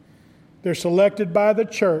God. They're selected by the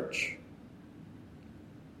church.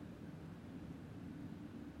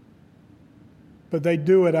 But they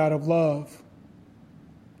do it out of love.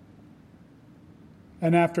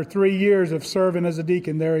 And after 3 years of serving as a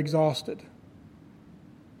deacon, they're exhausted.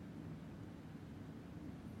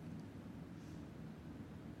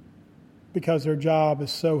 Because their job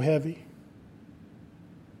is so heavy.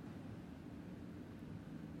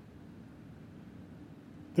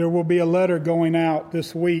 There will be a letter going out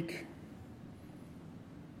this week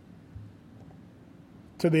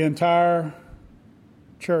to the entire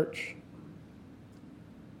church.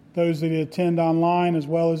 those that attend online as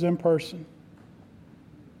well as in person.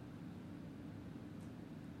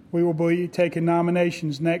 We will be taking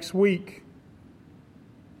nominations next week.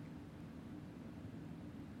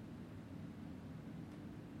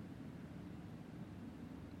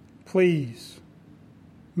 Please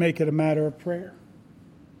make it a matter of prayer.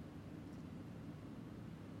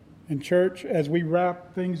 And church, as we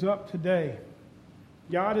wrap things up today,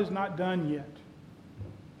 God is not done yet.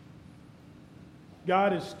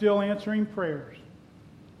 God is still answering prayers.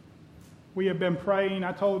 We have been praying.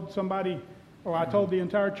 I told the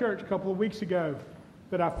entire church a couple of weeks ago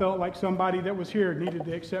that I felt like somebody that was here needed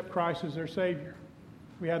to accept Christ as their Savior.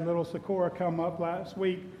 We had little Sakura come up last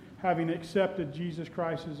week having accepted Jesus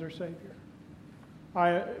Christ as their Savior.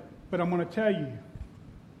 But I'm going to tell you,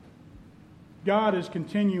 God is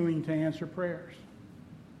continuing to answer prayers.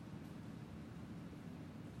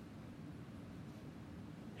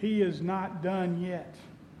 He is not done yet.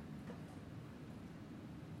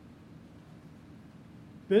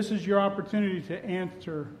 This is your opportunity to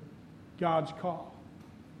answer God's call.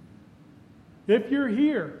 If you're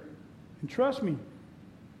here, and trust me,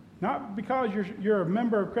 not because you're a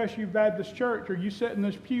member of Crestview Baptist Church or you sit in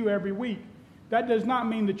this pew every week, that does not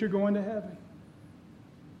mean that you're going to heaven.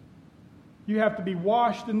 You have to be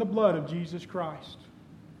washed in the blood of Jesus Christ.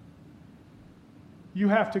 You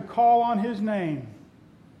have to call on His name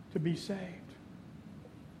to be saved.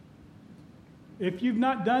 If you've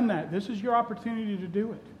not done that, this is your opportunity to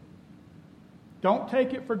do it. Don't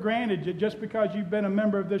take it for granted that just because you've been a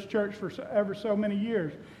member of this church for ever so many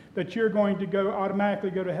years that you're going to automatically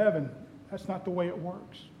go to heaven. That's not the way it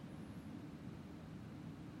works.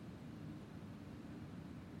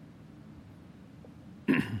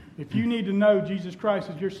 If you need to know Jesus Christ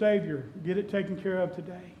as your Savior, get it taken care of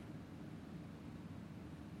today.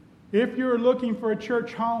 If you're looking for a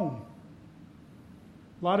church home,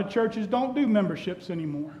 a lot of churches don't do memberships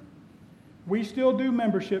anymore. We still do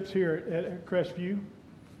memberships here at Crestview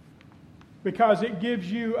because it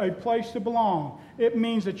gives you a place to belong. It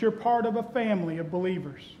means that you're part of a family of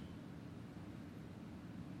believers.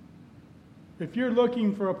 If you're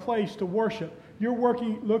looking for a place to worship, you're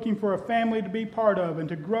looking for a family to be part of and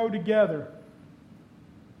to grow together,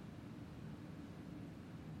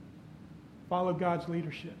 follow God's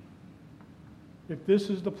leadership. If this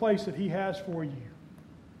is the place that He has for you,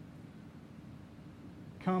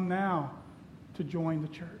 come now to join the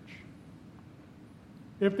church.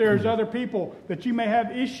 If there's other people that you may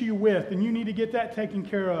have issue with and you need to get that taken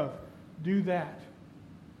care of, do that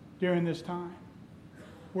during this time.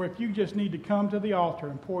 Or if you just need to come to the altar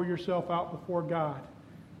and pour yourself out before God,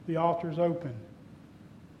 the altar's open.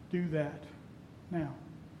 Do that now.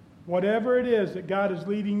 Whatever it is that God is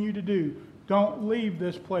leading you to do, don't leave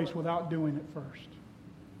this place without doing it first.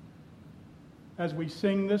 As we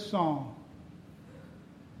sing this song,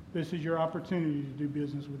 this is your opportunity to do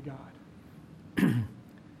business with God.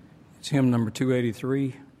 It's hymn number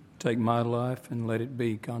 283, Take My Life and Let It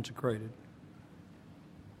Be Consecrated.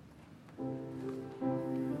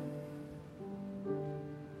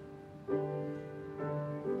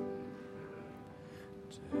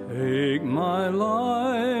 Take my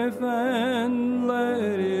life and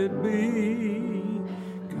let it be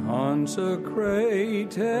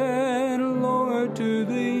consecrated, Lord, to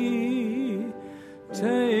Thee.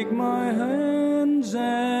 Take my hands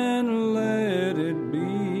and let it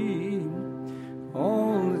be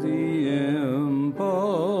all the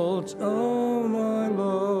impulse of Thy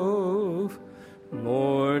love.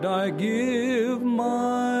 Lord, I give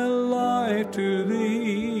my life to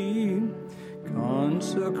Thee,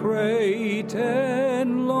 consecrated,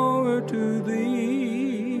 Lord, to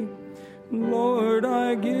Thee. Lord,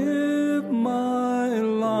 I give my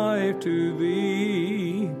life to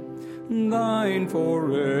Thee, Thine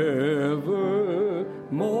forever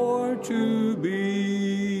more to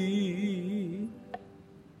be.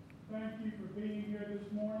 Thank you for being here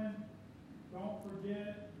this morning. Don't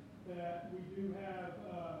forget that we do have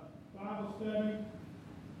Bible study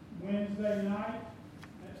Wednesday night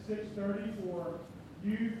at 6:30 for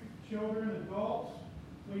youth, children, adults.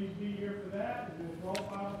 Please be here for that. It is adult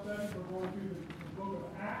Bible study. We're going through the book of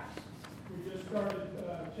Acts. We just started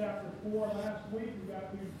chapter 4 last week. We got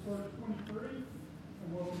through verse 23,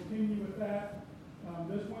 and we'll continue with that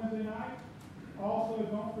this Wednesday night. Also,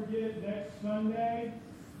 don't forget, next Sunday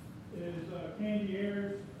is Candy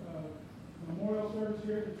Ayers' memorial service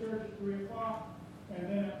here at the church at 3 o'clock. And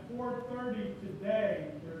then at 4:30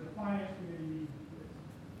 today, there's a finance committee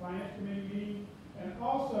meeting. And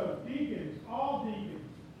also, deacons, all deacons,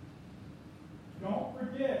 don't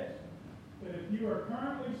forget that if you are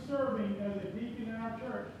currently serving as a deacon in our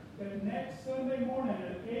church, that next Sunday morning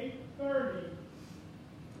at 8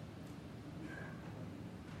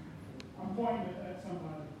 That's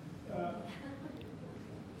somebody.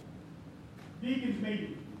 Deacons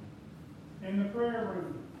meeting in the prayer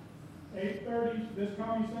room. 8:30 this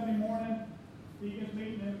coming Sunday morning. Deacons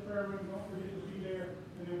meeting in the prayer room. Don't forget to be there.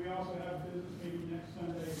 And then we also have a business meeting next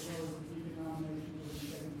Sunday as well as the deacon nomination will be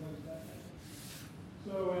taking place that day.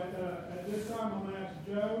 So at this time, I'm going to ask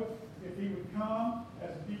Joe if he would come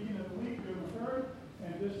as deacon of the week, June 3rd,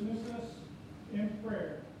 and dismiss us in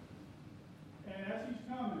prayer. And as he's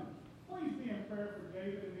coming, please be in prayer for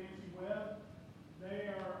David and Nancy Webb. They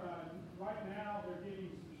are, right now, they're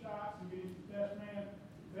getting some shots and getting some test ran.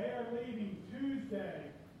 They are leaving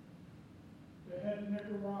Tuesday to head to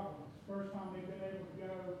Nicaragua. It's the first time they've been able to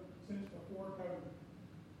go since before COVID.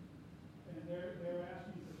 And they're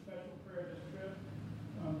asking for special prayer this trip.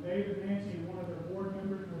 David, Nancy, and one of their board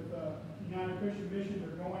members with United Christian Mission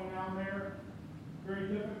are going down there. Very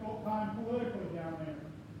difficult time politically down there.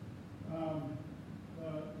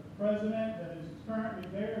 The president that is currently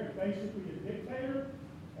there is basically a dictator,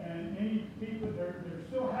 and any people, they're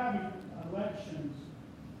still having elections,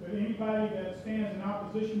 but anybody that stands in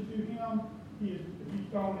opposition to him, he's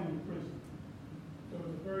thrown into prison. So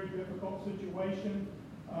it's a very difficult situation.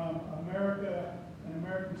 America and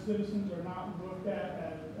American citizens are not looked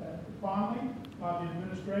at as fondly by the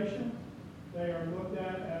administration. They are looked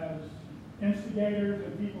at as instigators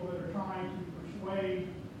and people that are trying to persuade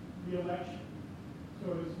the election.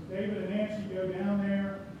 So as David and Nancy go down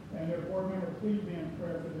there, and their board member, please be in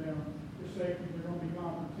prayer for them for safety. They're going to be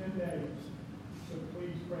gone for 10 days. So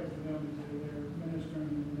please pray for them as they're ministering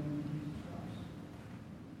in the name of Jesus Christ.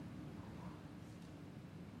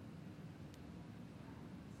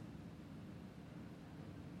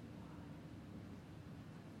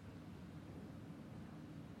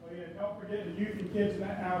 Oh yeah, don't forget the youth and kids and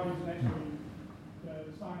outings next week. The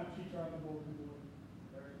sign-up sheets are on the bulletin board.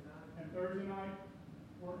 And Thursday night,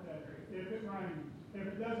 work day. If it rains. If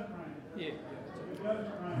it doesn't rain. Yeah. If it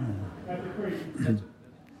doesn't rain, at the creek.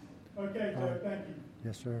 Okay, Joe, thank you.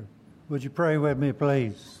 Yes, sir. Would you pray with me,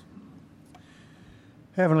 please?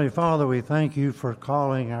 Heavenly Father, we thank you for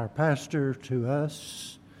calling our pastor to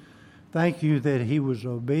us. Thank you that he was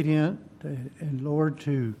obedient, and Lord,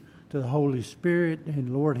 to the Holy Spirit.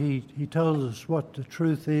 And Lord, he tells us what the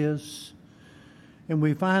truth is. And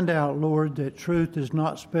we find out, Lord, that truth is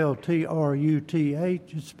not spelled Truth,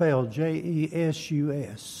 it's spelled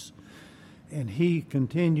Jesus. And he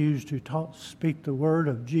continues to speak the word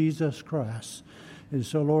of Jesus Christ. And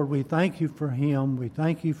so, Lord, we thank you for him. We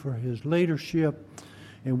thank you for his leadership.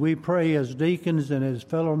 And we pray as deacons and as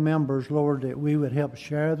fellow members, Lord, that we would help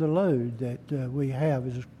share the load that we have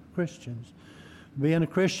as Christians. Being a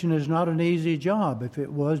Christian is not an easy job. If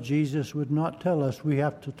it was, Jesus would not tell us we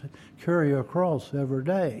have to carry a cross every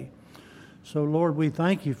day. So, Lord, we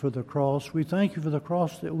thank you for the cross. We thank you for the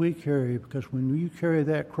cross that we carry, because when you carry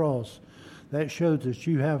that cross, that shows that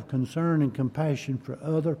you have concern and compassion for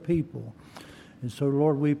other people. And so,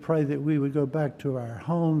 Lord, we pray that we would go back to our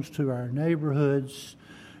homes, to our neighborhoods,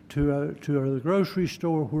 to the grocery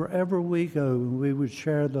store, wherever we go, and we would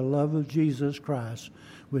share the love of Jesus Christ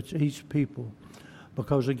with each people.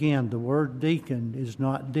 Because, again, the word deacon is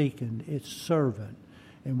not deacon, it's servant.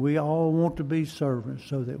 And we all want to be servants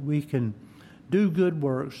so that we can do good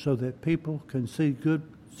works, so that people can see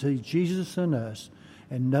Jesus in us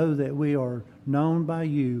and know that we are known by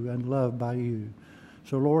you and loved by you.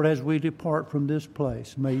 So, Lord, as we depart from this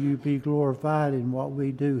place, may you be glorified in what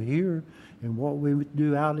we do here and what we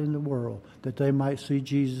do out in the world, that they might see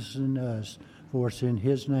Jesus in us. For it's in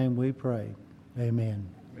his name we pray. Amen.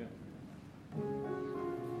 Amen.